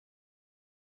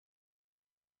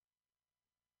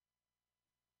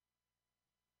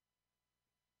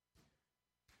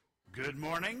Good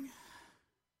morning.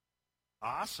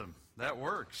 Awesome. That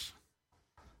works.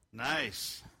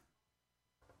 Nice.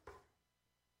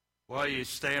 Well, you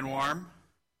staying warm?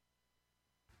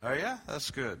 Oh, yeah? That's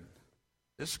good.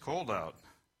 It's cold out.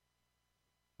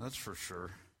 That's for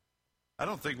sure. I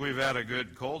don't think we've had a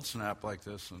good cold snap like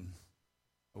this in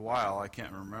a while. I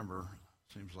can't remember.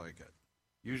 Seems like it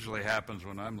usually happens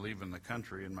when I'm leaving the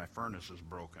country and my furnace is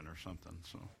broken or something.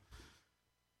 So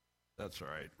that's all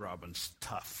right. Robin's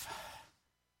tough.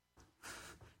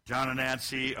 John and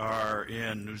Nancy are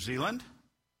in New Zealand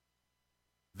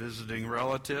visiting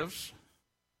relatives.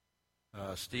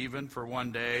 Stephen for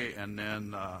one day, and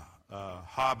then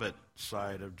Hobbit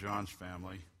side of John's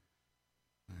family.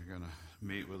 They're going to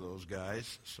meet with those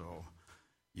guys. So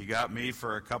you got me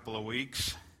for a couple of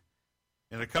weeks.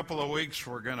 In a couple of weeks,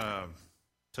 we're going to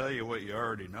tell you what you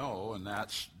already know, and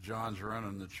that's John's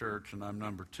running the church, and I'm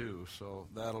number 2. So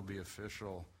that'll be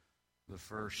official the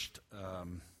first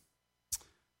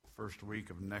week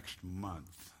of next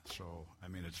month. So, I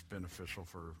mean, it's been official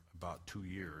for about 2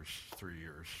 years, 3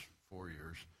 years, 4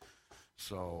 years.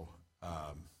 So,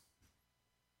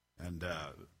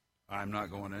 I'm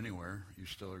not going anywhere. You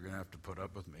still are going to have to put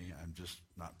up with me. I'm just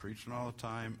not preaching all the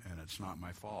time, and it's not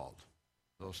my fault.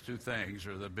 Those 2 things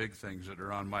are the big things that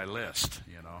are on my list,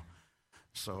 you know.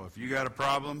 So if you got a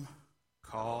problem,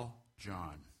 call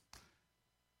John.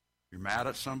 If you're mad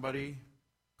at somebody,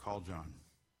 call John.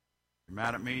 If you're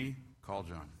mad at me, call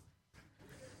John.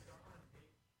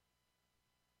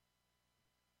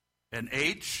 An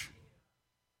H?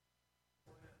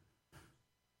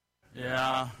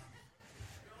 Yeah.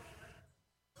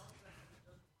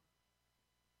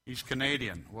 He's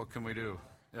Canadian. What can we do?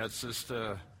 That's just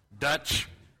Dutch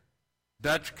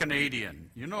Canadian.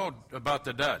 You know about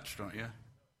the Dutch, don't you?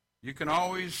 You can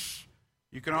always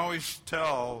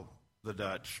tell the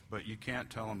Dutch, but you can't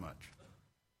tell them much.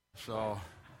 So,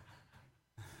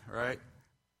 right?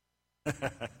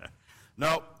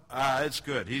 Nope. It's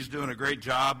good. He's doing a great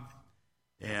job,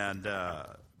 and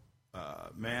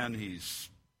man, he's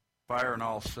firing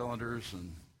all cylinders,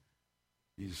 and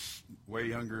he's way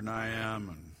younger than I am,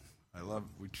 and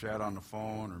we chat on the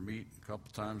phone or meet a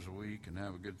couple times a week and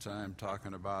have a good time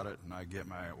talking about it, and I get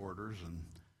my orders, and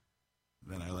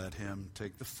then I let him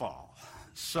take the fall.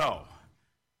 So,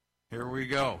 here we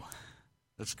go.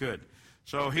 That's good.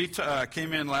 So he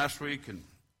came in last week and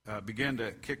began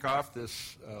to kick off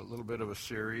this little bit of a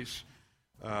series,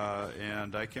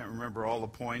 and I can't remember all the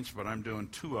points, but I'm doing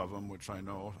 2 of them, which I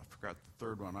know. I forgot the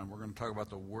third one. We're going to talk about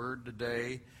the Word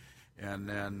today, and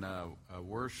then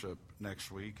worship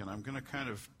next week, and I'm going to kind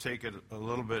of take it a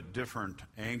little bit different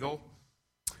angle,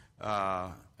 but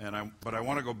I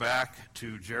want to go back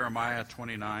to Jeremiah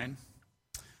 29.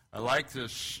 I like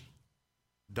this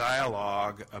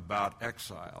dialogue about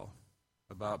exile,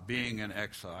 about being in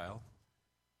exile.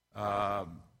 I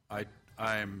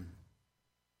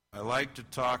like to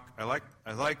talk. I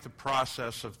like the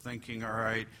process of thinking. All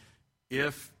right,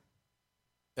 if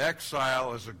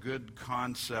exile is a good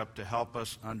concept to help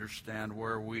us understand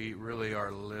where we really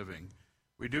are living.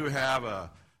 We do have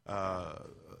a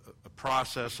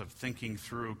process of thinking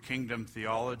through kingdom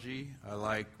theology. I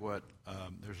like what,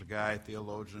 there's a guy, a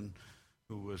theologian,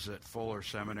 who was at Fuller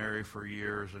Seminary for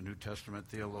years, a New Testament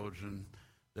theologian,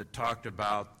 that talked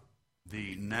about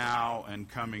the now and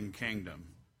coming kingdom.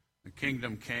 The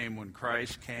kingdom came when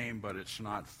Christ came, but it's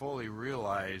not fully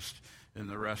realized in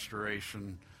the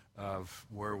restoration of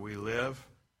where we live,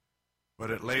 but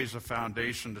it lays a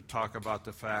foundation to talk about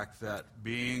the fact that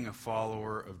being a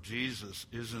follower of Jesus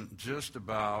isn't just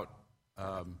about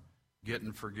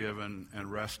getting forgiven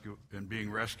and being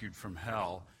rescued from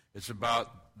hell. It's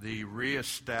about the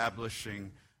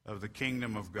reestablishing of the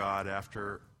kingdom of God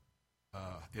after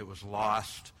it was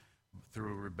lost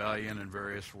through rebellion in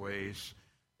various ways,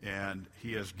 and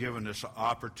he has given us an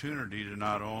opportunity to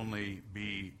not only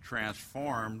be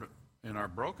transformed in our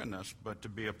brokenness, but to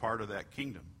be a part of that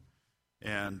kingdom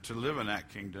and to live in that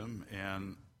kingdom.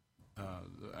 And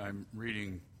I'm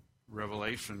reading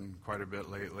Revelation quite a bit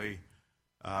lately,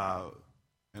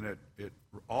 and it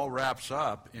all wraps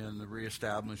up in the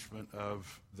reestablishment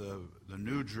of the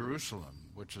New Jerusalem,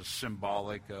 which is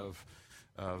symbolic of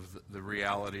the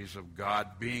realities of God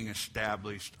being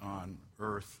established on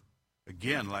earth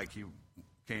again, like he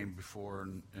came before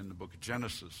in the book of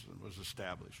Genesis and was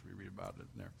established. We read about it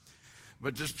in there.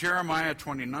 But just Jeremiah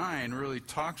 29 really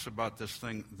talks about this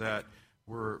thing that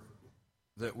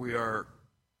we are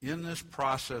in this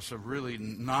process of really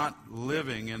not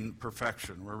living in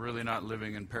perfection. We're really not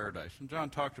living in paradise. And John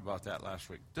talked about that last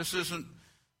week. This isn't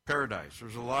paradise.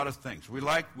 There's a lot of things. We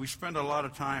spend a lot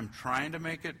of time trying to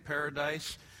make it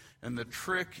paradise, And the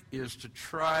trick is to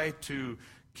try to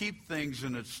keep things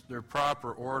in their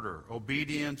proper order,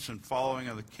 obedience and following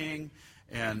of the king,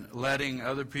 and letting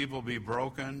other people be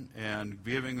broken and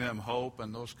giving them hope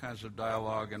and those kinds of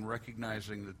dialogue, and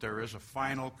recognizing that there is a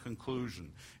final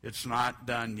conclusion. It's not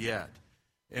done yet.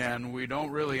 And we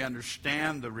don't really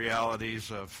understand the realities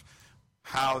of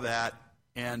how that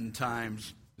end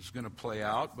times is going to play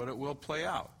out, but it will play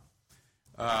out.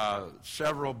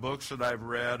 Several books that I've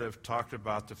read have talked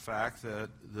about the fact that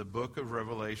the book of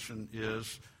Revelation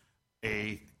is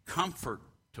a comfort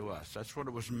to us. That's what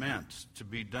it was meant to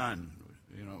be done.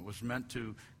 It was meant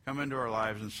to come into our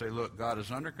lives and say, look, God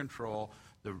is under control.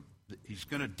 He's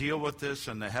going to deal with this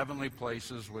in the heavenly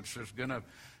places, which is going to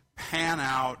pan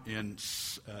out in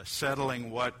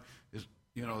settling what is,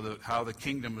 how the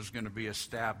kingdom is going to be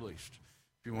established.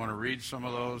 If you want to read some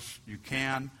of those, you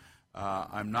can.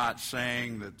 I'm not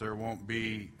saying that there won't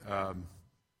be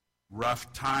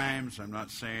rough times. I'm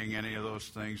not saying any of those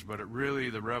things, but the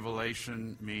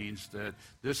revelation means that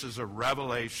this is a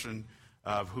revelation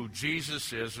of who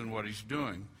Jesus is and what he's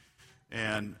doing.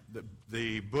 And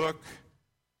the book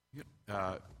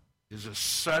is a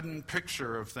sudden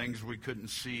picture of things we couldn't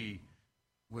see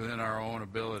within our own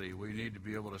ability. We need to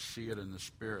be able to see it in the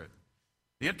Spirit.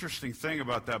 The interesting thing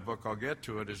about that book, I'll get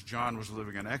to it, is John was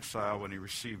living in exile when he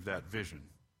received that vision,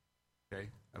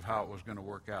 of how it was going to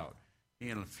work out. He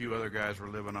and a few other guys were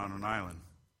living on an island.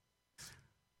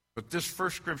 But this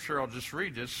first scripture I'll just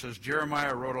read, it says,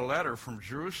 Jeremiah wrote a letter from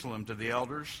Jerusalem to the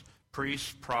elders,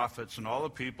 priests, prophets, and all the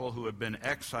people who had been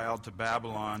exiled to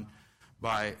Babylon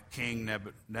by King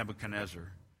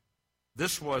Nebuchadnezzar.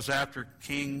 This was after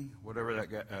King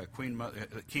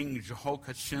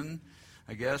Jehoiachin,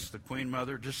 I guess, the queen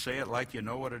mother, just say it like you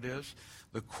know what it is,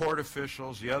 the court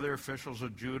officials, the other officials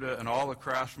of Judah, and all the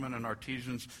craftsmen and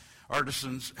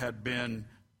artisans had been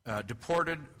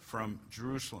deported from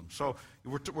Jerusalem. So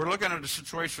we're looking at a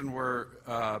situation where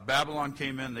Babylon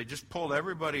came in. They just pulled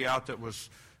everybody out that was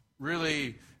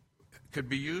really could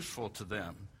be useful to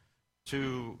them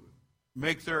to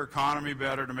make their economy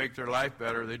better, to make their life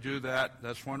better. They do that.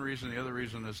 That's one reason. The other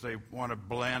reason is they want to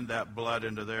blend that blood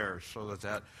into theirs so that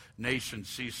that nation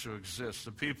ceases to exist.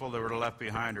 The people that were left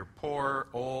behind are poor,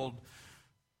 old,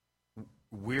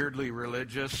 weirdly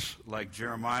religious, like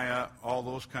Jeremiah, all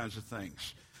those kinds of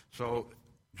things. So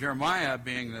Jeremiah,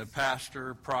 being the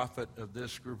pastor, prophet of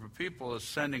this group of people, is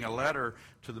sending a letter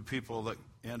to the people that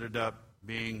ended up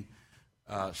being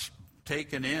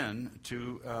taken in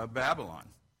to Babylon.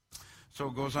 So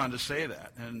it goes on to say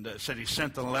that. And said he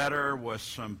sent the letter with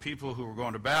some people who were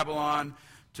going to Babylon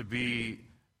to be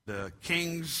the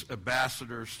king's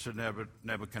ambassadors to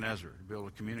Nebuchadnezzar, to be able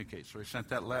to communicate. So he sent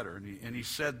that letter, and he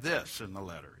said this in the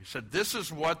letter. He said, this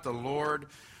is what the Lord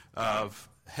of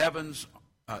Heaven's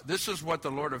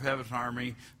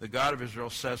army, the God of Israel,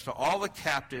 says to all the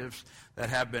captives that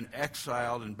have been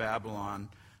exiled in Babylon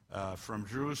from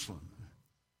Jerusalem.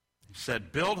 He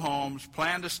said, build homes,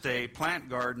 plan to stay, plant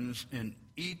gardens, and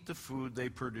eat the food they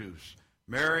produce.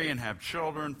 Marry and have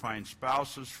children, find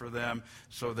spouses for them,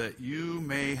 so that you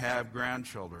may have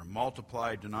grandchildren.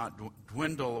 Multiply, do not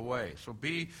dwindle away. So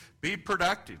be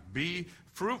productive, be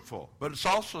fruitful. But it's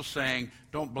also saying,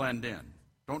 don't blend in.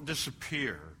 Don't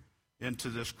disappear into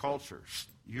this culture.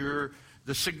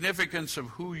 The significance of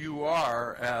who you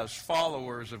are as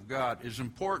followers of God is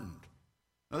important.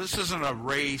 Now, this isn't a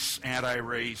race,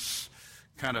 anti-race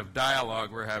kind of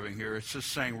dialogue we're having here. It's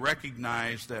just saying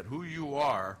recognize that who you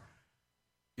are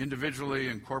individually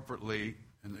and corporately,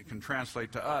 and it can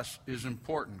translate to us, is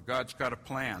important. God's got a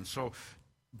plan. So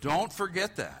don't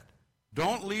forget that.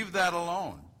 Don't leave that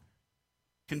alone.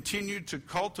 Continue to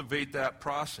cultivate that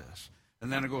process.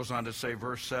 And then it goes on to say,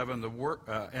 verse 7,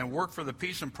 and work for the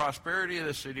peace and prosperity of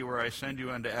the city where I send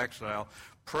you into exile.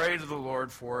 Pray to the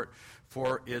Lord for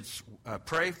its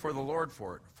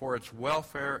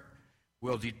welfare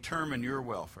will determine your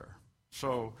welfare.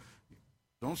 So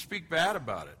don't speak bad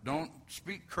about it. Don't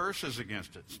speak curses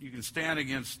against it. You can stand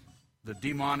against the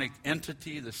demonic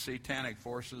entity, the satanic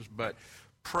forces, but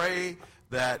pray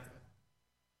that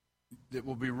it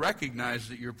will be recognized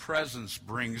that your presence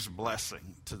brings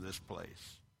blessing to this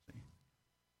place. See?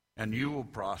 And you will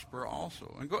prosper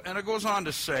also. And it goes on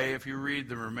to say, if you read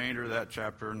the remainder of that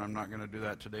chapter, and I'm not going to do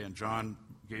that today, and John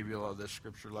gave you all this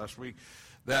scripture last week,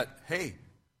 that, hey,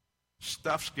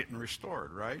 stuff's getting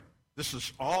restored, right? This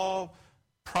is all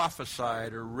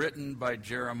prophesied or written by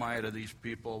Jeremiah to these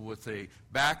people with a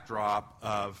backdrop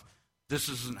of this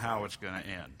isn't how it's going to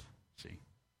end. See?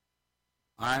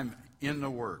 I'm in the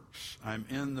works. I'm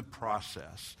in the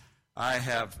process. I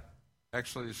have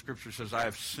Actually, the scripture says, I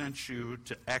have sent you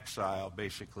to exile,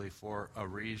 basically, for a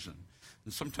reason.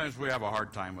 And sometimes we have a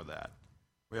hard time with that.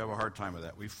 We have a hard time with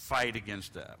that. We fight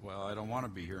against that. Well, I don't want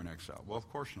to be here in exile. Well, of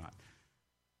course not.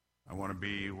 I want to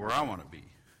be where I want to be.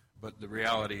 But the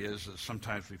reality is that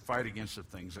sometimes we fight against the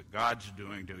things that God's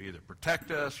doing to either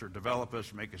protect us or develop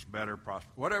us, make us better, prosper,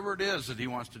 whatever it is that he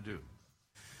wants to do.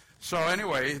 So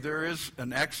anyway, there is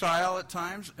an exile at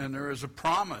times, and there is a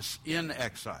promise in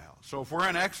exile. So if we're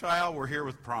in exile, we're here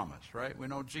with promise, right? We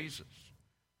know Jesus.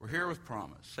 We're here with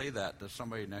promise. Say that to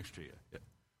somebody next to you.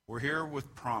 We're here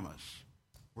with promise.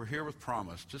 We're here with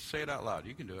promise. Just say it out loud.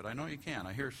 You can do it. I know you can.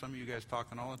 I hear some of you guys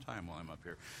talking all the time while I'm up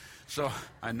here. So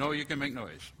I know you can make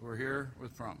noise. We're here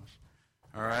with promise.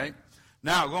 All right?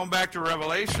 Now, going back to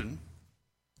Revelation,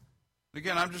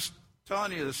 again, I'm just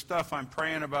telling you the stuff I'm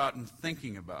praying about and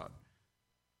thinking about.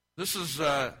 This is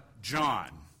John.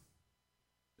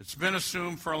 It's been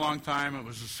assumed for a long time it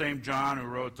was the same John who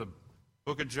wrote the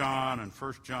book of John and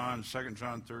 1 John, 2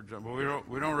 John, 3 John, but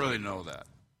we don't really know that.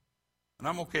 And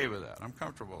I'm okay with that. I'm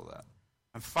comfortable with that.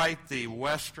 I fight the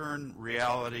Western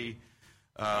reality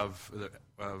of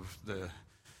the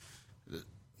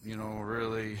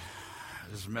really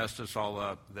has messed us all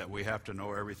up, that we have to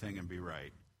know everything and be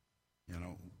right.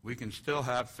 We can still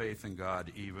have faith in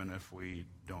God even if we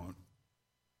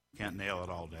can't nail it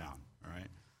all down, all right?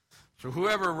 So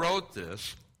whoever wrote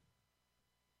this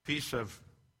piece of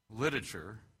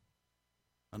literature,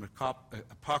 an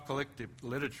apocalyptic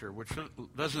literature, which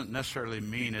doesn't necessarily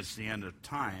mean it's the end of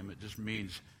time. It just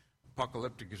means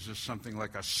apocalyptic is just something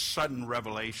like a sudden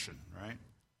revelation, right?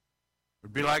 It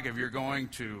would be like if you're going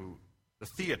to the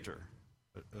theater,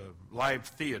 a live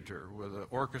theater with an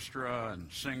orchestra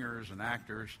and singers and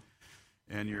actors,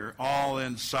 and you're all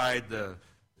inside the,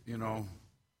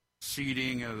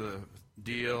 seating of the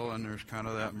deal, and there's kind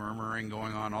of that murmuring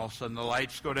going on. All of a sudden the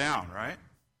lights go down, right?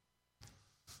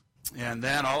 And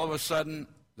then all of a sudden,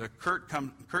 the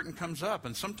curtain comes up.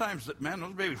 And sometimes,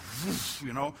 those babies,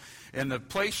 and the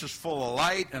place is full of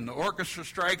light, and the orchestra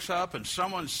strikes up, and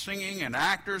someone's singing, and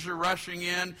actors are rushing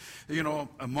in.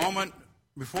 A moment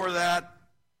before that,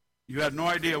 you had no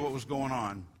idea what was going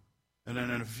on. And then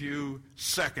in a few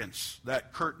seconds,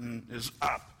 that curtain is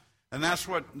up. And that's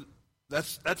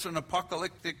an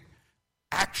apocalyptic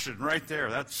action right there.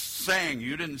 That's saying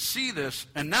you didn't see this,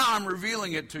 and now I'm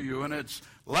revealing it to you, and it's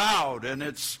loud, and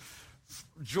it's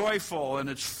joyful, and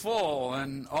it's full,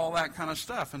 and all that kind of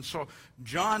stuff. And so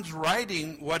John's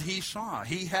writing what he saw.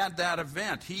 He had that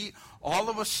event. He, all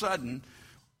of a sudden,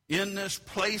 in this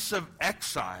place of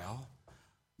exile,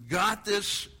 got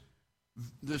this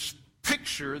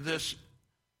picture, this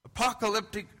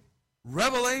apocalyptic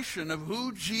revelation of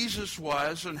who Jesus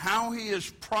was and how he is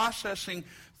processing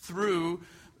through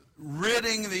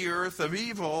ridding the earth of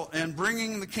evil and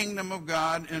bringing the kingdom of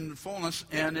God in fullness,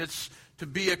 and it's to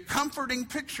be a comforting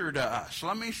picture to us.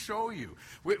 Let me show you.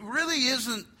 It really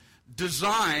isn't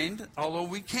designed, although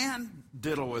we can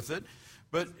diddle with it,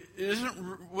 but it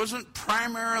wasn't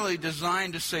primarily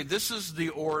designed to say this is the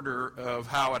order of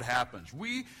how it happens.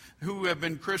 We who have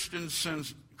been Christians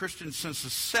since the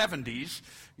 70s,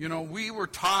 we were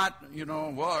taught,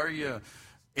 are you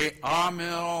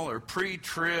Amil or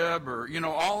pre-trib or,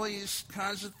 all these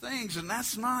kinds of things. And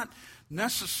that's not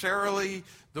necessarily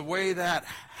the way that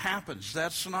happens.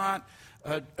 That's not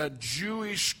a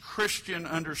Jewish Christian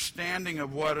understanding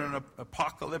of what an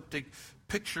apocalyptic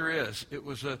picture is. It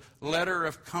was a letter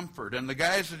of comfort. And the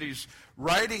guys that he's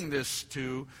writing this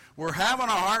to were having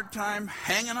a hard time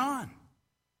hanging on.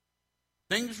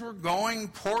 Things were going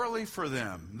poorly for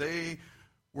them. They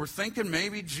were thinking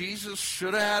maybe Jesus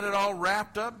should have had it all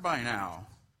wrapped up by now.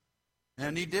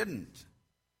 And he didn't.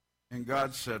 And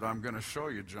God said, I'm going to show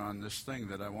you, John, this thing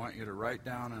that I want you to write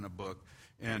down in a book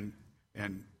and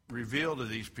reveal to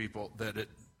these people that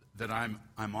I'm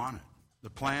on it. The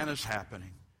plan is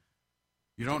happening.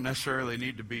 You don't necessarily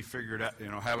need to be figured out,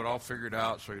 have it all figured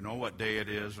out so you know what day it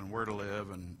is and where to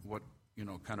live and what,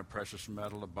 kind of precious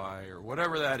metal to buy or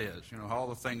whatever that is, all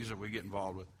the things that we get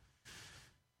involved with.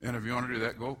 And if you want to do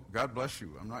that, go. God bless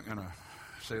you. I'm not going to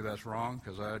say that's wrong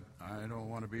because I don't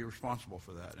want to be responsible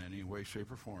for that in any way,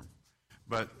 shape, or form.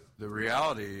 But the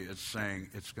reality is saying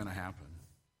it's going to happen.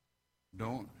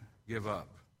 Don't give up.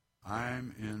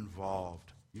 I'm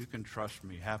involved. You can trust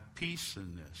me. Have peace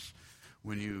in this.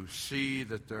 When you see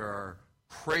that there are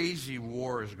crazy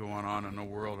wars going on in the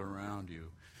world around you,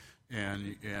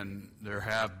 and there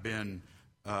have been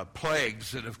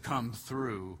plagues that have come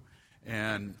through,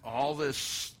 and all this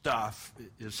stuff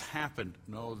has happened,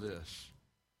 know this,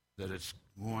 that it's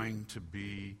going to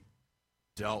be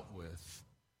dealt with.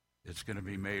 It's going to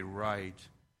be made right,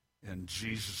 And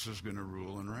Jesus is going to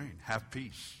rule and reign. Have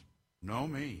peace. Know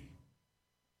me.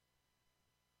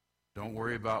 Don't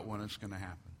worry about when it's going to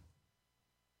happen.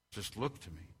 Just look to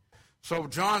me. So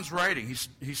John's writing.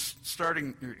 He's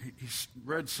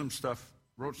read some stuff,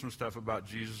 wrote some stuff about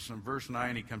Jesus. In verse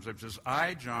 9, he comes up and says,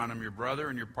 I, John, am your brother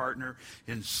and your partner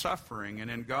in suffering and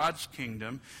in God's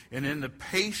kingdom and in the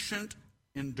patient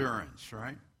endurance,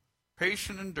 right?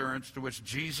 Patient endurance to which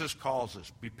Jesus calls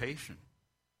us. Be patient.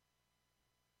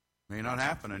 May not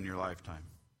happen in your lifetime.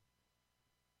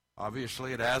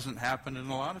 Obviously, it hasn't happened in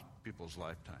a lot of people's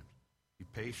lifetimes. Be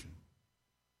patient.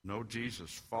 Know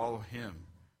Jesus. Follow him.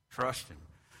 Trust him.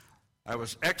 I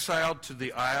was exiled to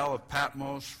the Isle of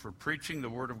Patmos for preaching the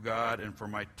word of God and for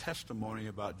my testimony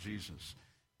about Jesus.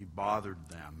 He bothered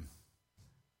them,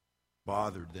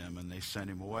 and they sent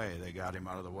him away. They got him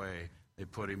out of the way. They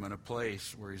put him in a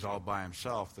place where he's all by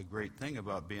himself. The great thing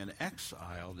about being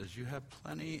exiled is you have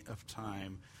plenty of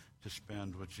time to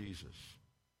spend with Jesus.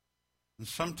 And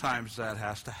sometimes that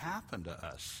has to happen to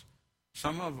us.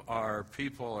 Some of our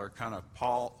people are kind of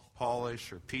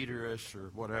Paulish or Peterish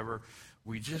or whatever.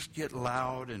 We just get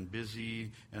loud and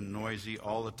busy and noisy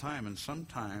all the time. And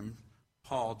sometimes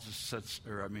God just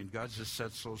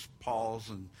sets those Pauls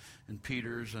and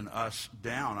Peters and us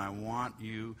down. I want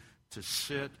you to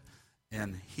sit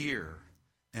and hear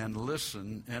and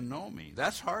listen and know me.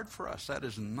 That's hard for us. That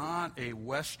is not a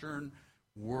Western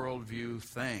worldview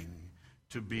thing,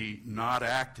 to be not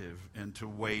active and to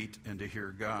wait and to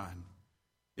hear God.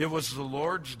 It was the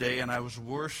Lord's day, and I was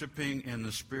worshiping in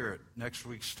the Spirit. Next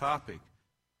week's topic,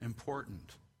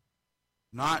 important.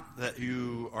 Not that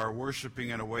you are worshiping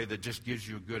in a way that just gives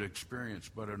you a good experience,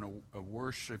 but in a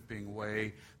worshiping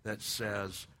way that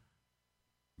says,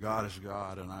 God is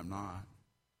God and I'm not.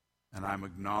 And I'm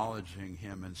acknowledging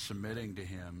him and submitting to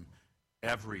him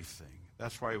everything.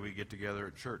 That's why we get together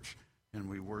at church and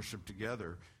we worship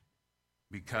together,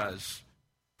 because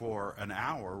for an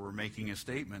hour we're making a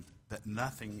statement that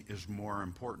nothing is more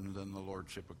important than the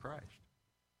Lordship of Christ.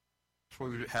 That's why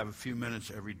we have a few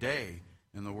minutes every day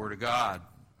in the Word of God,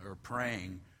 or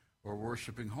praying, or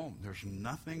worshiping home. There's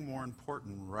nothing more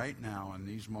important right now in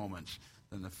these moments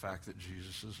than the fact that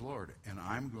Jesus is Lord. And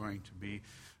I'm going to be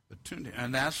attuned to him.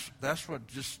 And that's what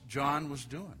just John was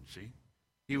doing, see?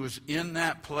 He was in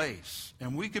that place.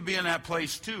 And we could be in that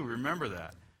place too, remember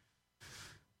that.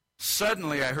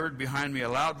 Suddenly I heard behind me a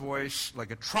loud voice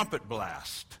like a trumpet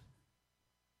blast.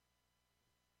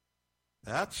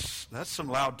 That's some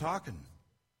loud talking.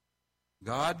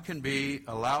 God can be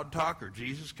a loud talker.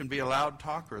 Jesus can be a loud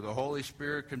talker. The Holy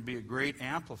Spirit can be a great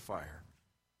amplifier.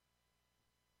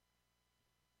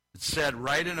 It said,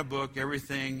 write in a book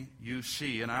everything you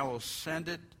see, and I will send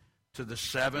it to the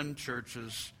 7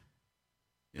 churches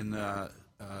in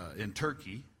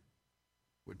Turkey,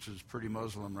 which is pretty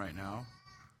Muslim right now.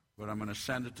 But I'm going to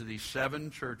send it to these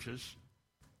 7 churches: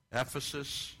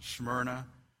 Ephesus, Smyrna,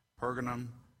 Pergamum,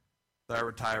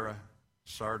 Thyatira,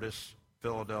 Sardis,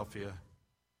 Philadelphia,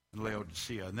 and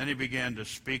Laodicea. And then he began to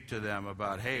speak to them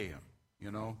about, hey,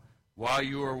 while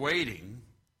you were waiting,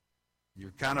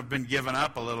 you've kind of been giving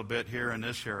up a little bit here in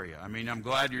this area. I mean, I'm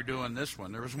glad you're doing this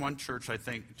one. There was one church, I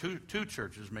think, two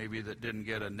churches maybe, that didn't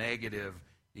get a negative,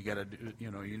 you got to do,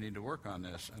 you need to work on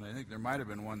this. And I think there might have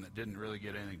been one that didn't really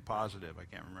get anything positive. I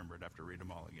can't remember. I'd have to read them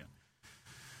all again.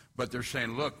 But they're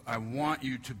saying, look, I want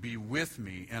you to be with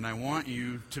me, and I want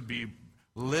you to be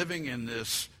living in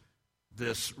this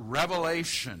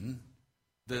revelation,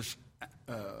 this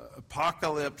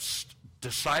apocalypse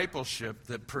discipleship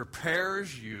that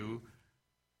prepares you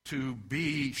to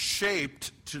be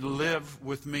shaped to live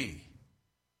with me.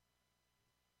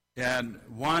 And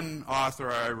one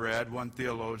author I read, one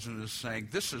theologian, is saying,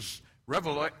 this is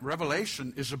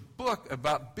Revelation is a book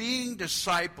about being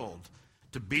discipled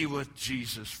to be with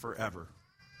Jesus forever.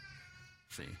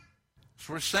 See, that's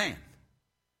what we're saying.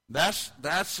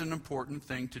 That's an important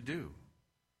thing to do.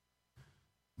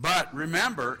 But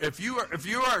remember, if you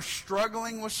are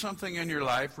struggling with something in your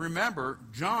life, remember,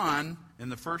 John, in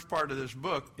the first part of this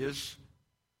book, is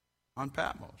on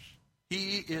Patmos.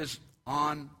 He is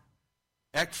on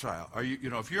exile.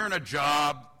 If you're in a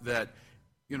job that,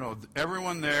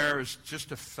 everyone there is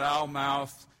just a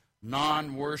foul-mouthed,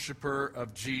 non-worshiper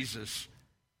of Jesus,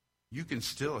 you can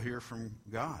still hear from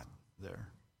God there.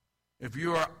 If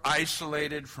you are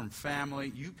isolated from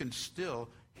family, you can still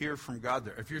hear from God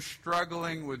there. If you're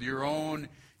struggling with your own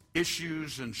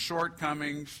issues and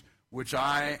shortcomings, which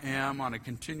I am on a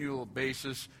continual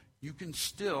basis, you can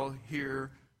still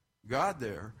hear God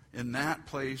there in that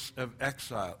place of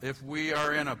exile. If we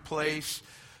are in a place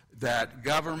that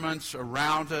governments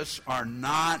around us are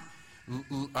not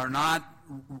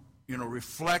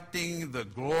reflecting the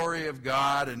glory of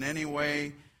God in any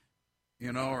way,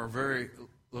 or very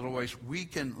little ways, we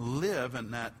can live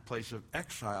in that place of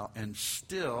exile and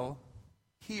still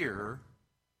hear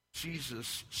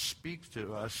Jesus speak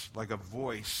to us like a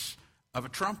voice of a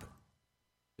trumpet.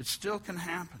 It still can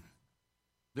happen.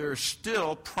 There is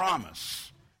still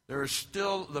promise. There is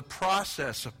still the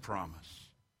process of promise.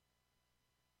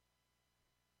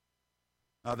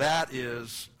 Now that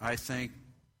is, I think,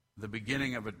 the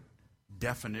beginning of a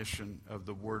definition of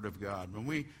the Word of God. When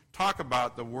we talk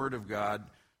about the Word of God,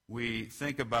 we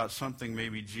think about something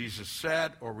maybe Jesus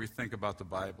said, or we think about the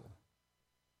Bible.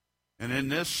 And in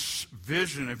this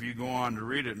vision, if you go on to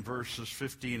read it in verses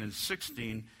 15 and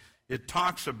 16, it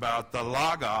talks about the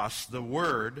Logos, the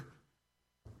Word,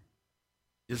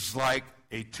 is like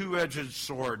a two-edged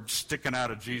sword sticking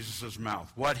out of Jesus'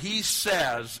 mouth. What he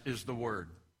says is the Word.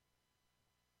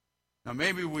 Now,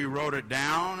 maybe we wrote it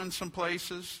down in some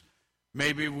places.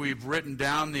 Maybe we've written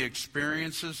down the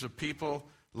experiences of people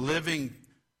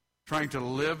trying to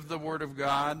live the Word of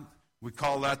God. We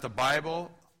call that the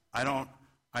Bible. I don't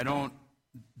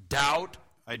doubt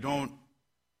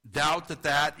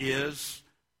that is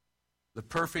the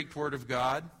perfect Word of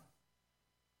God.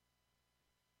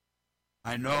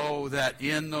 I know that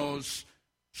in those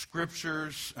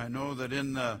scriptures, I know that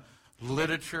in the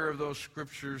literature of those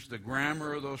scriptures, the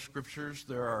grammar of those scriptures,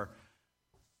 there are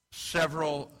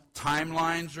several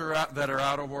timelines that are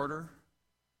out of order.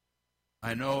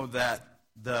 I know that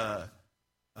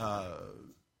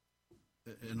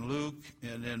in Luke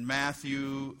and in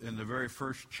Matthew, in the very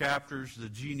first chapters, the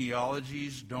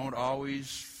genealogies don't always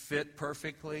fit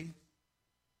perfectly.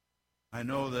 I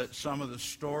know that some of the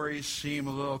stories seem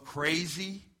a little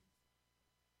crazy.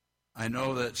 I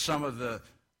know that some of the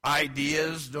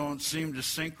ideas don't seem to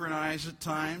synchronize at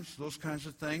times, those kinds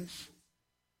of things.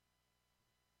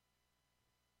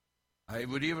 I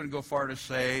would even go far to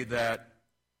say that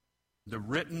the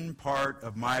written part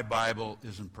of my Bible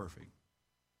isn't perfect.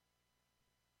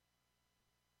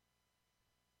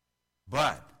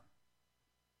 But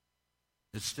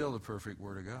it's still the perfect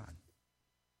Word of God.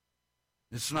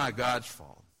 It's not God's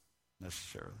fault,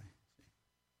 necessarily.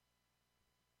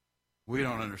 We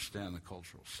don't understand the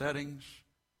cultural settings.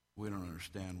 We don't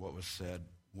understand what was said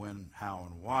when, how,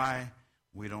 and why.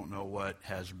 We don't know what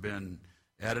has been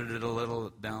edited a little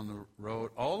down the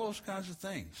road. All those kinds of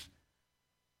things.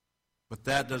 But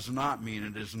that does not mean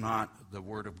it is not the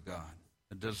Word of God.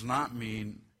 It does not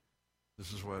mean,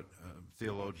 this is what a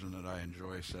theologian that I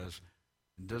enjoy says,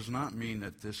 it does not mean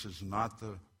that this is not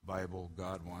the Bible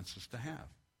God wants us to have.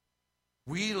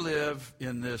 We live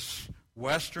in this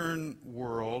Western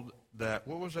world that,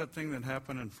 what was that thing that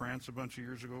happened in France a bunch of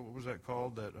years ago? What was that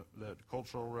called? That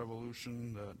cultural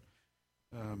revolution?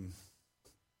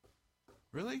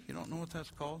 Really? You don't know what that's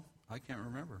called? I can't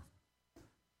remember.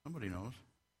 Somebody knows.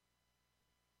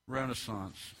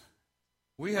 Renaissance.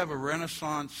 We have a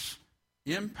Renaissance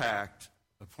impact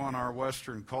upon our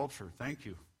Western culture. Thank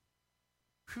you.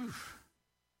 Whew.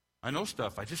 I know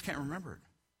stuff. I just can't remember it.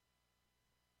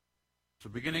 It's the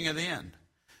beginning of the end.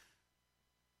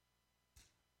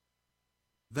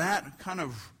 That kind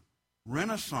of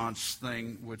Renaissance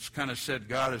thing, which kind of said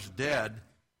God is dead,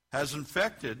 has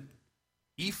affected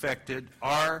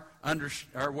our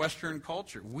Western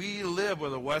culture. We live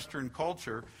with a Western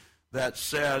culture that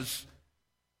says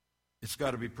it's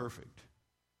got to be perfect.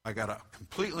 I got to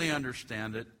completely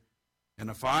understand it. And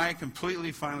if I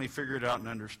completely finally figure it out and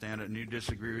understand it and you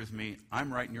disagree with me,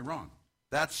 I'm right and you're wrong.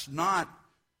 That's not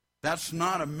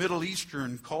a Middle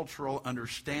Eastern cultural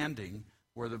understanding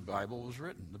where the Bible was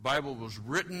written. The Bible was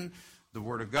written, the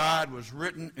Word of God was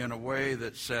written in a way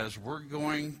that says we're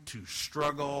going to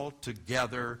struggle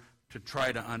together to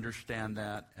try to understand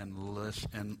that and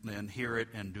listen and hear it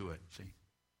and do it. See?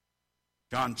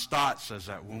 John Stott says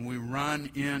that when we run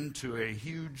into a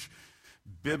huge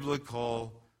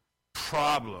biblical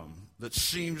problem that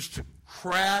seems to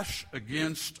crash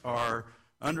against our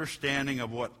understanding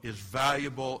of what is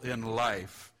valuable in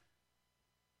life,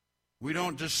 we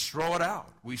don't just throw it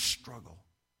out. We struggle.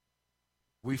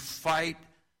 We fight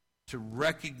to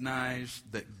recognize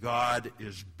that God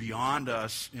is beyond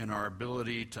us in our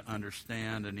ability to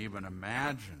understand and even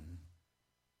imagine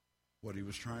what he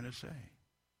was trying to say.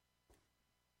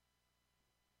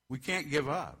 We can't give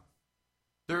up.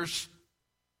 There's,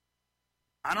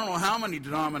 I don't know how many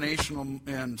denominational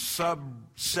and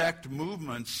sub-sect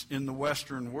movements in the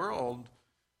Western world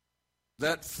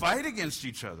that fight against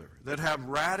each other, that have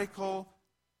radical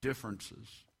differences.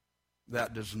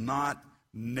 That does not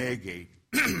negate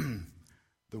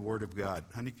the Word of God.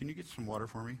 Honey, can you get some water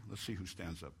for me? Let's see who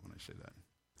stands up when I say that.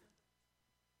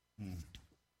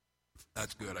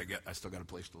 That's good. I still got a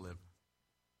place to live.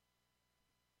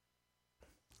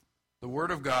 The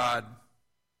Word of God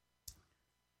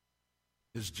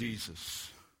is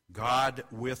Jesus. God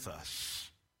with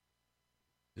us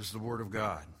is the Word of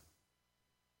God.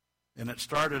 And it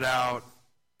started out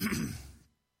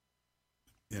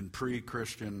in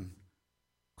pre-Christian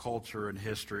culture and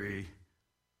history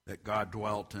that God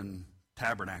dwelt in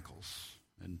tabernacles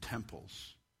and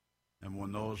temples. And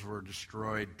when those were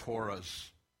destroyed,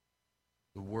 Torahs,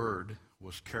 the Word,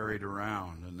 was carried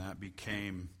around, and that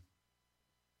became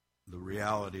the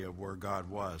reality of where God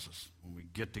was. When we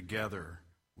get together,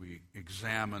 we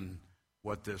examine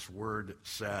what this Word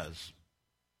says.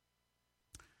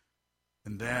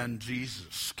 And then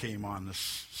Jesus came on the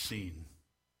scene.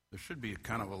 There should be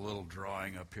kind of a little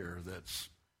drawing up here that's,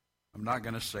 I'm not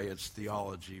going to say it's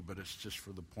theology, but it's just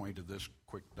for the point of this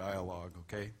quick dialogue,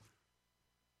 okay?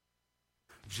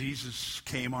 Jesus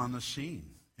came on the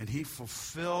scene, and he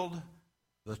fulfilled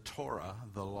the Torah,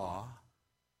 the law.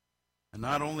 And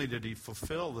not only did he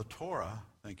fulfill the Torah,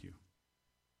 thank you,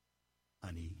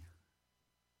 honey.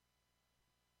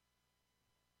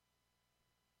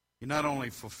 He not only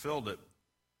fulfilled it,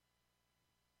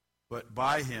 but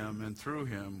by him and through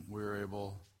him, we're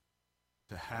able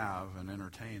to have and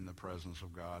entertain the presence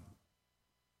of God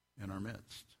in our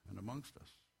midst and amongst us.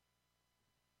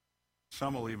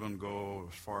 Some will even go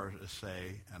as far as to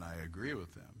say, and I agree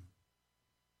with them,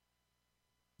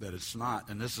 that it's not,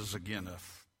 and this is again,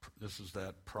 this is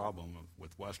that problem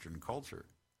with Western culture.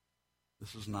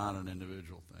 This is not an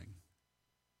individual thing.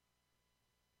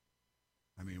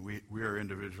 I mean, we are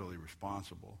individually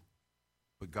responsible,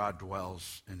 but God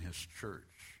dwells in his church.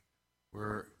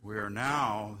 We are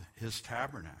now his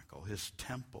tabernacle, his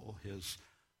temple,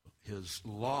 his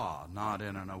law, not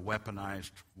in a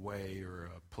weaponized way or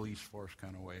a police force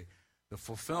kind of way. The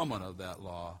fulfillment of that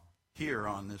law here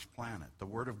on this planet. The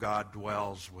Word of God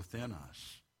dwells within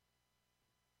us.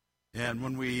 And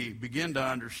when we begin to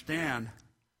understand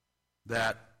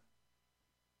that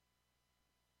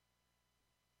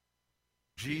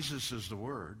Jesus is the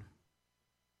Word,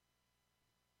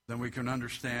 then we can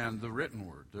understand the written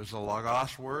word. There's a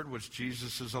Logos word, which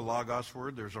Jesus is a Logos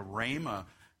word. There's a Rhema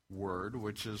word,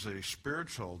 which is a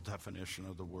spiritual definition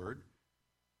of the word.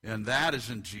 And that is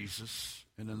in Jesus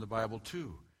and in the Bible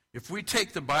too. If we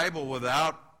take the Bible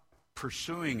without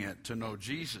pursuing it to know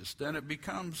Jesus, then it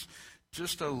becomes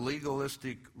just a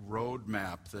legalistic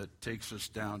roadmap that takes us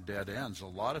down dead ends a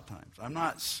lot of times. I'm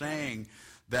not saying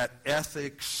that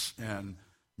ethics and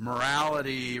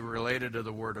morality related to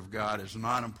the Word of God is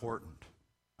not important.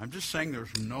 I'm just saying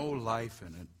there's no life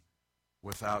in it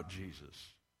without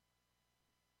Jesus.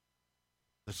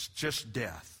 It's just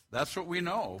death. That's what we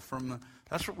know from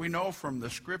the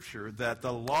Scripture, that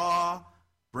the law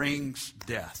brings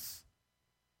death.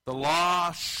 The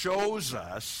law shows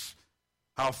us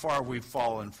how far we've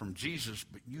fallen from Jesus,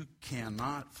 but you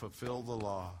cannot fulfill the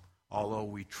law. Although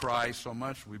we try so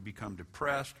much, we become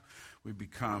depressed, we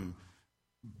become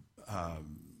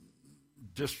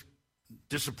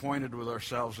disappointed with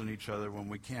ourselves and each other when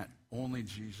we can't. Only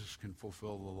Jesus can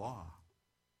fulfill the law.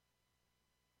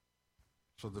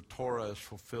 So the Torah is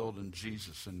fulfilled in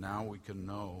Jesus, and now we can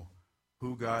know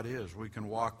who God is. We can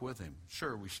walk with him.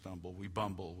 Sure, we stumble, we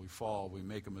bumble, we fall, we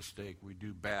make a mistake, we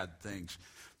do bad things,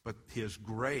 but his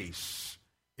grace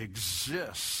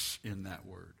exists in that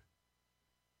word.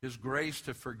 His grace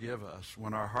to forgive us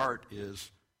when our heart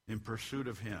is in pursuit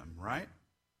of him, right?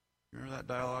 Remember that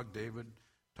dialogue? David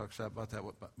talks about that,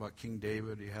 about King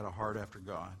David. He had a heart after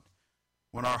God.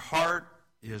 When our heart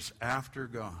is after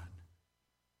God,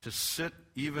 to sit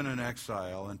even in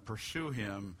exile and pursue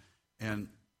him and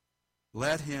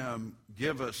let him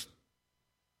give us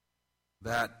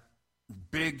that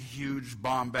big, huge,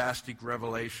 bombastic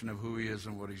revelation of who he is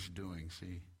and what he's doing,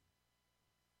 see?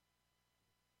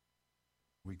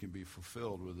 We can be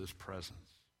fulfilled with his presence.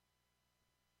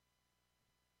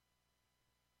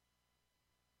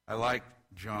 I like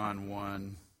John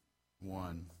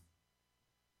 1:1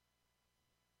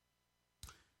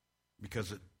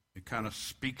 because it kind of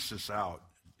speaks this out.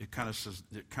 It kind of says,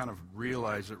 it kind of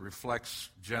realizes, it reflects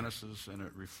Genesis, and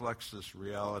it reflects this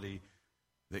reality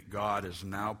that God is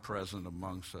now present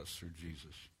amongst us through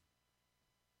Jesus.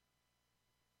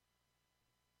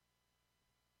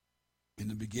 In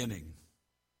the beginning,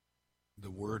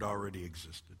 the Word already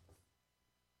existed.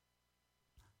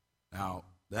 Now,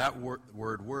 that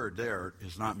word there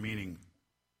is not meaning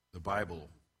the Bible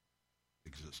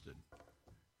existed.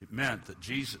 It meant that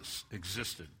Jesus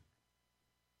existed.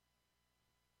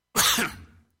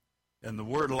 And the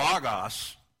word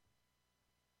logos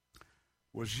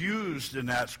was used in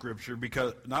that scripture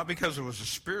not because it was a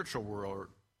spiritual word,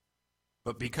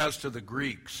 but because to the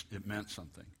Greeks it meant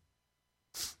something.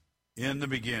 In the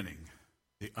beginning,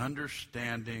 the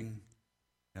understanding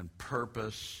and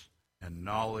purpose and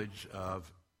knowledge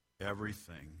of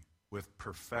everything with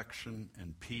perfection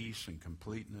and peace and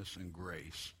completeness and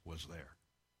grace was there.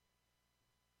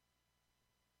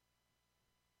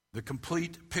 The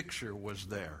complete picture was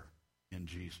there in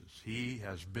Jesus. He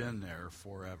has been there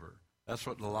forever. That's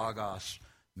what the Logos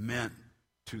meant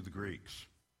to the Greeks.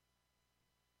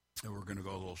 And we're going to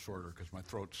go a little shorter because my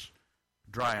throat's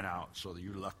drying out, so that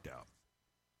you lucked out.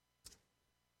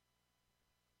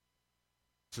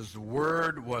 It says the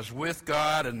Word was with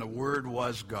God, and the Word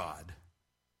was God.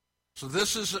 So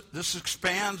this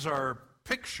expands our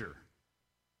picture.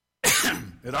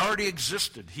 It already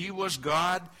existed. He was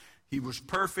God. He was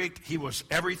perfect. He was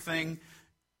everything.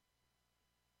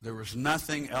 There was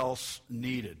nothing else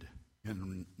needed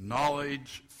in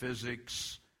knowledge,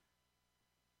 physics.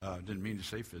 Didn't mean to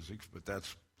say physics, but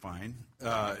that's fine.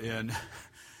 In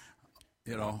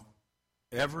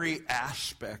every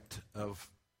aspect of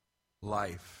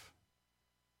life,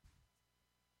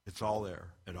 it's all there.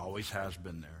 It always has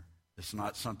been there. It's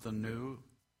not something new.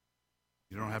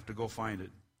 You don't have to go find it.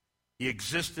 He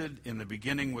existed in the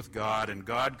beginning with God, and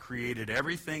God created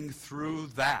everything through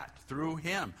that, through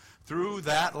him, through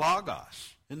that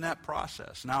Logos, in that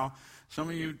process. Now, some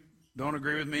of you don't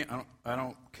agree with me. I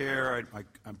don't care.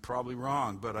 I'm probably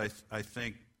wrong, but I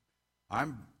think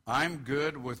I'm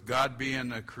good with God being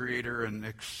the creator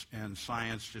and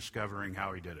science discovering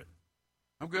how he did it.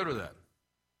 I'm good with that.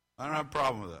 I don't have a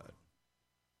problem with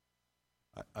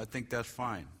that. I think that's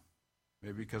fine.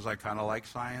 Maybe because I kind of like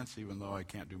science, even though I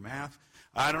can't do math.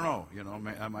 I don't know.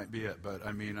 That might be it. But,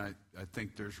 I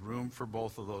think there's room for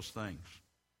both of those things.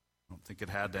 I don't think it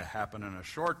had to happen in a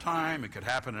short time. It could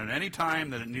happen at any time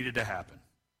that it needed to happen.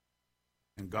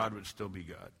 And God would still be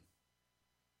God.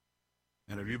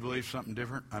 And if you believe something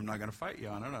different, I'm not going to fight you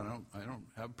on it. I don't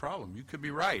have a problem. You could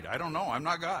be right. I don't know. I'm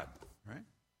not God. Right?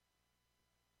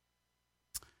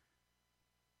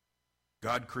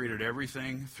 God created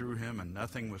everything through him, and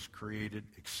nothing was created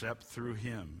except through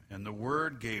him. And the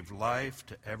Word gave life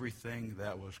to everything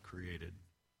that was created.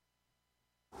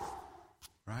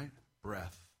 Right?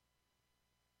 Breath.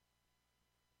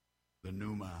 The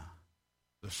pneuma.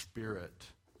 The Spirit.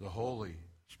 The Holy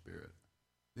Spirit.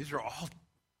 These are all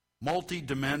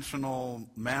multi-dimensional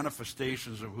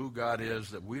manifestations of who God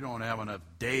is that we don't have enough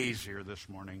days here this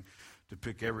morning to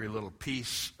pick every little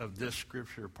piece of this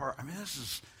scripture apart.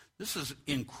 This is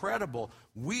incredible.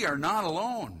 We are not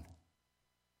alone.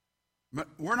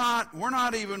 We're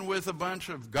not even with a bunch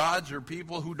of gods or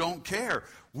people who don't care.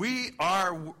 We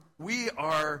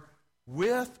are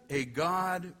with a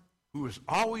God who has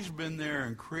always been there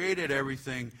and created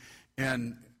everything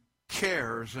and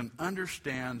cares and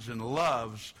understands and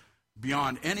loves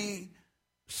beyond any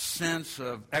sense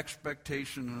of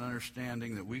expectation and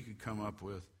understanding that we could come up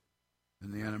with.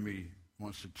 And the enemy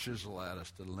wants to chisel at us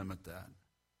to limit that.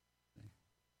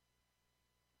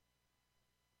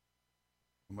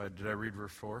 Did I read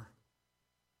verse 4?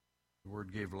 The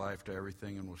Word gave life to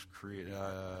everything and was created.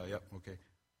 Yep, okay.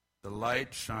 The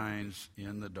light shines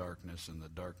in the darkness, and the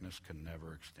darkness can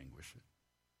never extinguish it.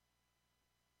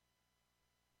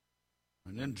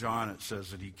 And in John it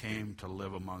says that he came to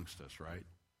live amongst us, right?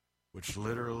 Which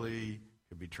literally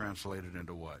could be translated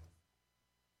into what?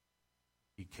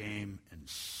 He came and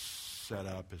set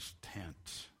up his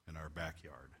tent in our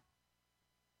backyard.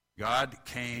 God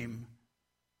came.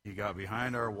 He got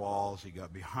behind our walls. He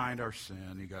got behind our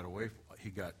sin. He got away. He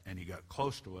got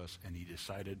close to us, and he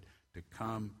decided to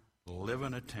come live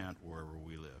in a tent wherever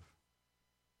we live.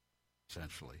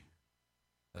 Essentially,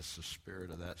 that's the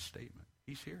spirit of that statement.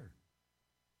 He's here.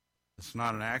 It's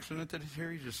not an accident that he's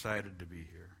here. He decided to be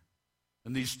here.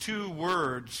 And these two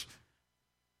words,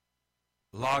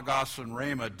 Logos and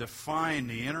Rhema, define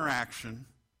the interaction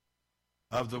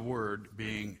of the Word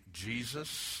being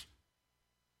Jesus.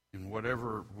 In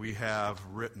whatever we have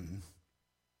written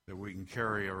that we can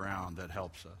carry around that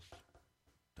helps us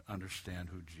to understand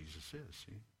who Jesus is.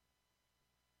 See?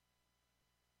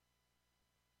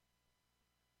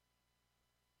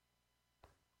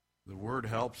 The Word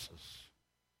helps us.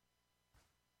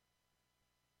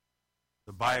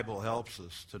 The Bible helps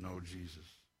us to know Jesus.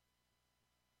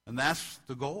 And that's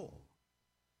the goal.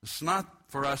 It's not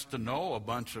for us to know a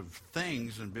bunch of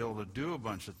things and be able to do a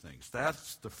bunch of things.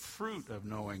 That's the fruit of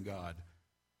knowing God.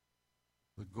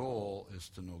 The goal is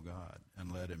to know God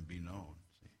and let him be known.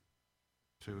 See?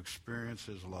 To experience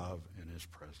his love and his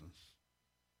presence.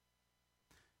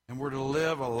 And we're to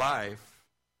live a life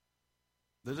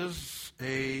that is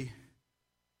a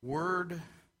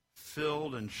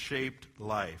word-filled and shaped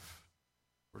life.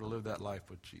 We're to live that life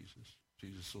with Jesus.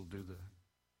 Jesus will do that.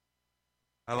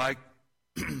 I like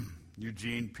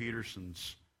Eugene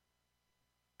Peterson's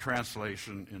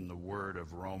translation in the Word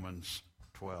of Romans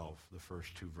 12, the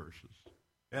first two verses.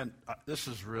 And this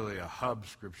is really a hub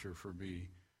scripture for me,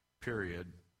 period,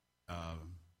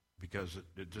 because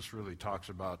it just really talks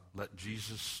about let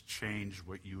Jesus change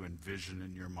what you envision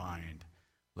in your mind.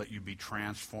 Let you be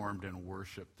transformed in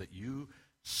worship, that you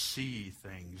see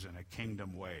things in a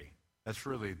kingdom way. That's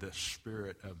really the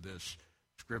spirit of this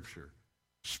scripture.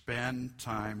 Spend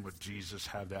time with Jesus,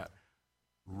 have that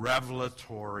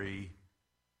revelatory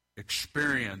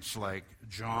experience like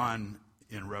John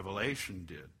in Revelation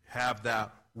did. Have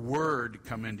that word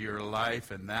come into your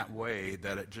life in that way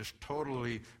that it just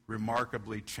totally,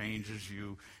 remarkably changes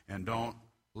you, and don't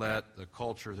let the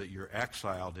culture that you're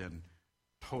exiled in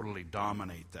totally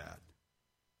dominate that.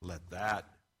 Let that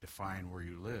define where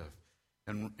you live.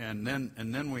 And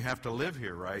then we have to live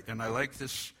here, right? And I like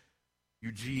this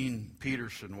Eugene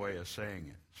Peterson way of saying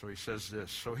it. So he says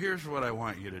this, so here's what I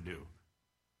want you to do.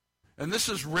 And this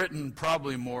is written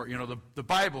probably more, the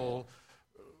Bible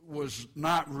was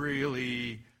not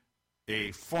really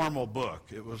a formal book.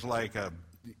 It was like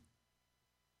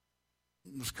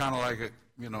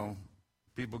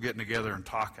people getting together and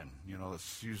talking. It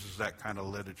uses that kind of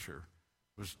literature.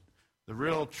 It was the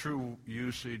real true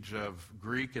usage of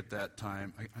Greek at that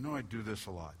time. I know I do this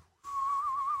a lot.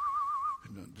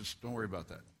 Just don't worry about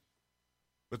that.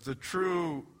 But the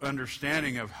true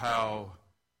understanding of how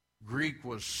Greek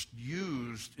was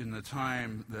used in the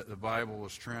time that the Bible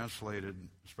was translated,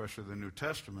 especially the New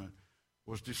Testament,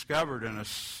 was discovered in a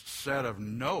set of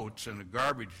notes in a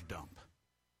garbage dump,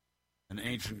 an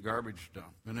ancient garbage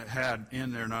dump. And it had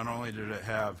in there, not only did it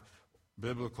have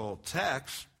biblical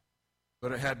text,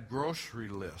 but it had grocery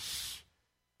lists.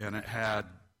 And it had,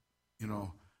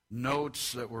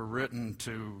 notes that were written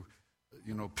to,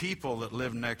 people that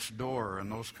lived next door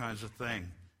and those kinds of things.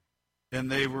 And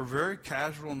they were very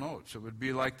casual notes. It would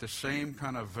be like the same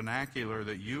kind of vernacular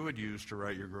that you would use to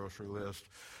write your grocery list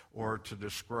or to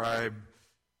describe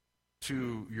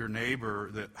to your neighbor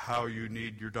that how you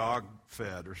need your dog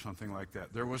fed or something like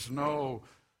that. There was no,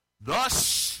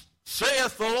 thus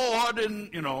saith the Lord,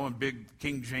 in big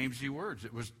King Jamesy words.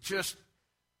 It was just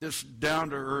this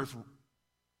down-to-earth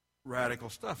radical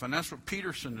stuff. And that's what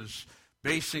Peterson is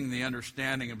basing the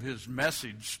understanding of his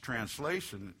Message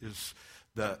translation is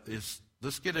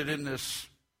let's get it in this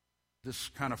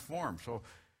kind of form. So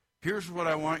here's what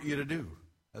I want you to do.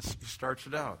 He starts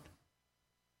it out.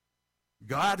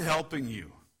 God helping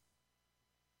you.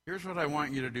 Here's what I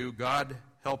want you to do, God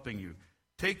helping you.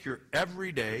 Take your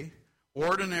everyday,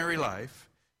 ordinary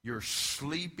life, your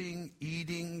sleeping,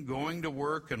 eating, going to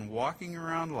work, and walking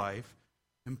around life,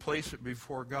 and place it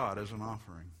before God as an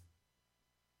offering.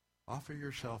 Offer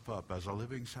yourself up as a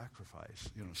living sacrifice.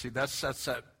 See, that's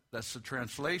the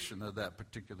translation of that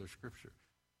particular scripture.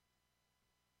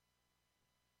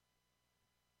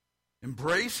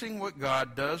 Embracing what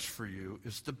God does for you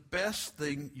is the best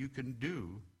thing you can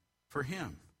do for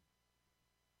Him.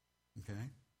 Okay?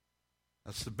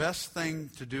 That's the best thing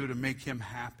to do to make Him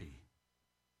happy.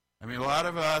 A lot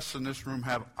of us in this room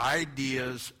have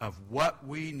ideas of what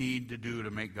we need to do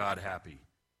to make God happy.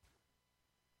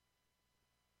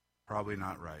 Probably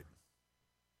not right.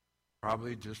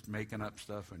 Probably just making up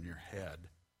stuff in your head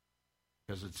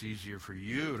because it's easier for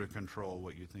you to control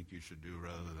what you think you should do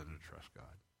rather than to trust God.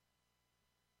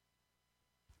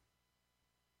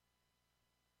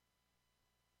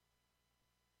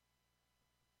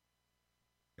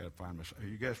 Got to find myself. Are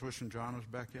you guys wishing John was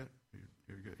back yet?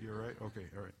 You're all right? Okay,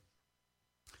 all right.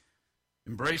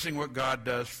 Embracing what God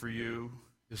does for you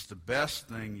is the best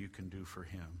thing you can do for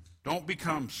Him. Don't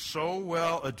become so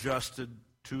well adjusted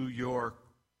to your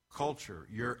culture,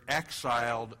 your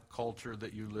exiled culture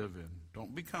that you live in.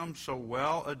 Don't become so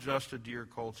well adjusted to your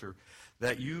culture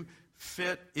that you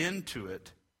fit into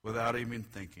it without even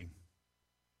thinking.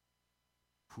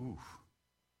 Whew.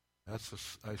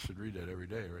 I should read that every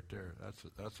day right there.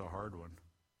 That's a hard one.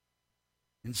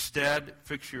 Instead,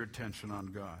 fix your attention on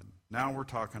God. Now we're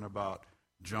talking about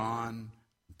John,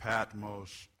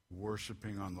 Patmos,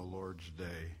 worshiping on the Lord's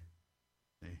day.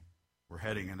 See? We're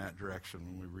heading in that direction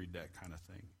when we read that kind of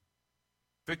thing.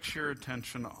 Fix your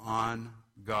attention on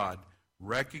God.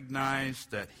 Recognize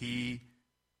that He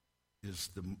is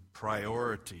the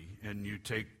priority, and you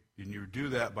do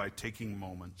that by taking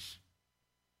moments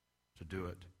to do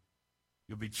it.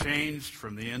 You'll be changed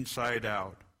from the inside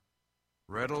out.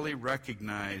 Readily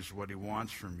recognize what He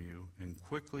wants from you and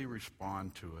quickly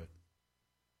respond to it.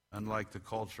 unlike the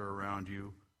culture around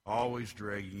you, always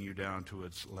dragging you down to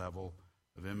its level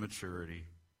of immaturity.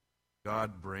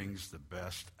 God brings the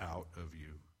best out of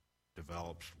you,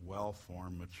 develops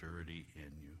well-formed maturity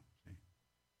in you. See?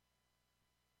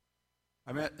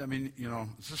 I mean,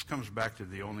 this comes back to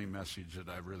the only message that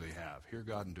I really have. Hear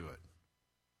God and do it.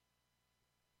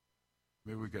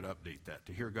 Maybe we could update that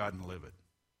to hear God and live it.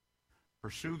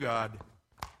 Pursue God,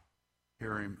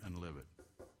 hear Him, and live it.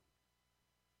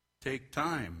 Take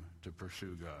time to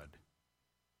pursue God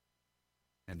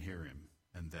and hear Him,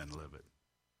 and then live it.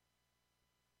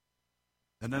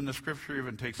 And then the Scripture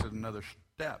even takes it another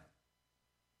step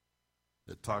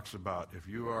that talks about if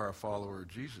you are a follower of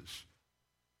Jesus,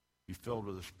 be filled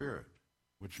with the Spirit,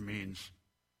 which means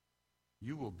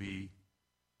you will be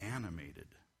animated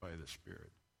by the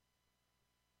Spirit.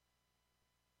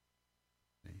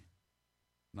 See?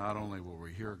 Not only will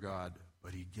we hear God,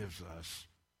 but He gives us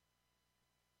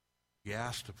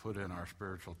gas to put in our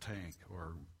spiritual tank,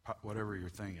 or whatever your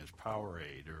thing is,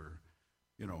 Powerade, or,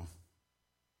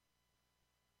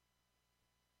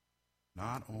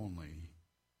 not only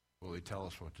will He tell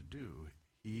us what to do,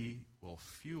 He will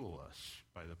fuel us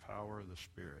by the power of the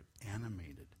Spirit,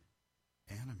 animated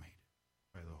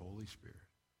by the Holy Spirit.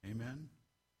 Amen?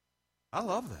 I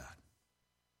love that.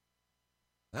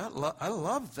 I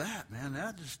love that, man.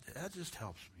 That just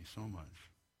helps me so much.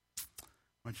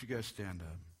 Why don't you guys stand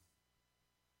up?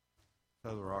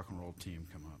 Have the rock and roll team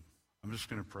come up. I'm just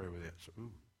going to pray with you.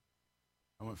 So,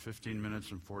 I went 15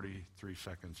 minutes and 43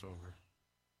 seconds over.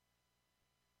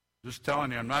 Just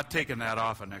telling you, I'm not taking that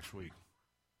off of next week.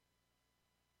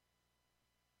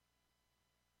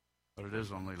 But it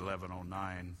is only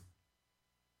 11:09. And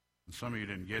some of you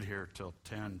didn't get here till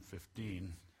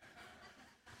 10:15.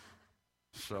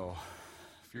 So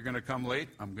if you're going to come late,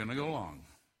 I'm going to go long.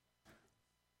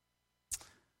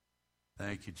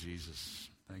 Thank you, Jesus.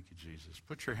 Thank you, Jesus.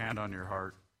 Put your hand on your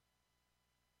heart.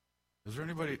 Is there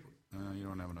anybody? You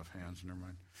don't have enough hands. Never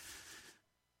mind.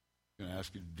 I'm going to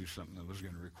ask you to do something that was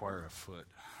going to require a foot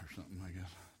or something, I guess.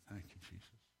 Thank you, Jesus.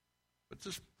 But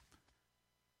just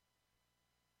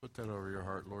put that over your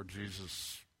heart. Lord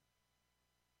Jesus,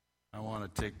 I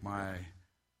want to take my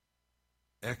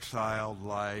exiled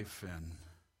life and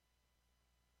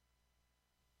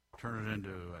turn it into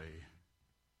a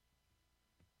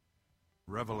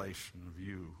revelation of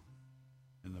you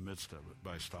in the midst of it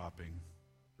by stopping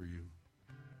for you.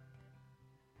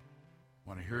 I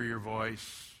want to hear your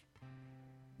voice,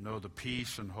 know the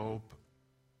peace and hope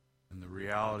and the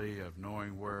reality of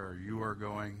knowing where you are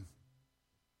going,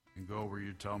 and go where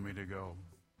you tell me to go.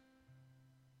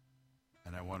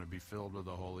 And I want to be filled with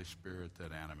the Holy Spirit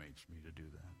that animates me to do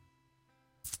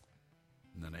that.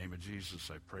 In the name of Jesus,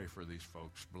 I pray for these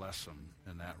folks. Bless them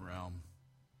in that realm.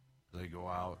 They go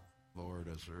out, Lord,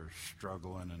 as they're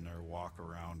struggling in their walk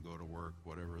around, go to work,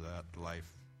 whatever that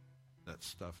life, that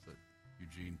stuff that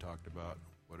Eugene talked about,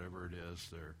 whatever it is,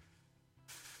 they're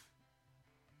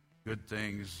good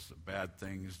things, the bad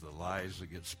things, the lies that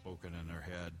get spoken in their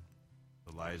head,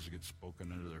 the lies that get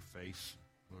spoken into their face.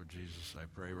 Lord Jesus, I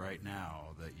pray right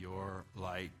now that your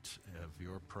light of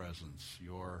your presence,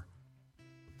 your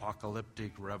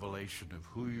apocalyptic revelation of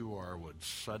who you are would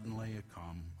suddenly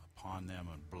come upon them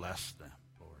and bless them,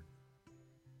 Lord,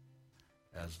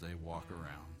 as they walk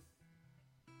around,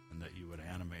 and that you would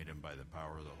animate them by the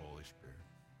power of the Holy Spirit.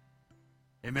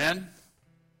 Amen?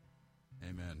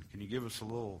 Amen. Can you give us a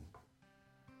little...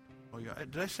 Oh, yeah.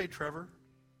 Did I say Trevor?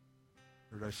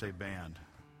 Or did I say band?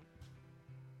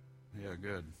 Yeah,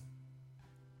 good.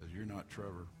 Because you're not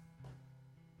Trevor.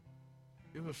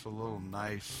 Give us a little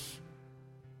nice,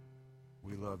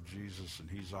 we love Jesus and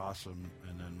he's awesome,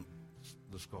 and then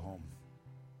let's go home.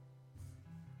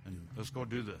 And let's go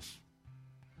do this.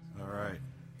 All right.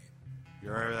 You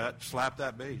all right with that? Slap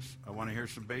that bass. I want to hear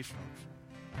some bass notes.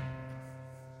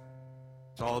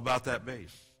 It's all about that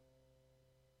bass.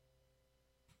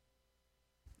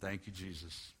 Thank you,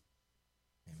 Jesus.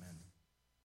 Amen.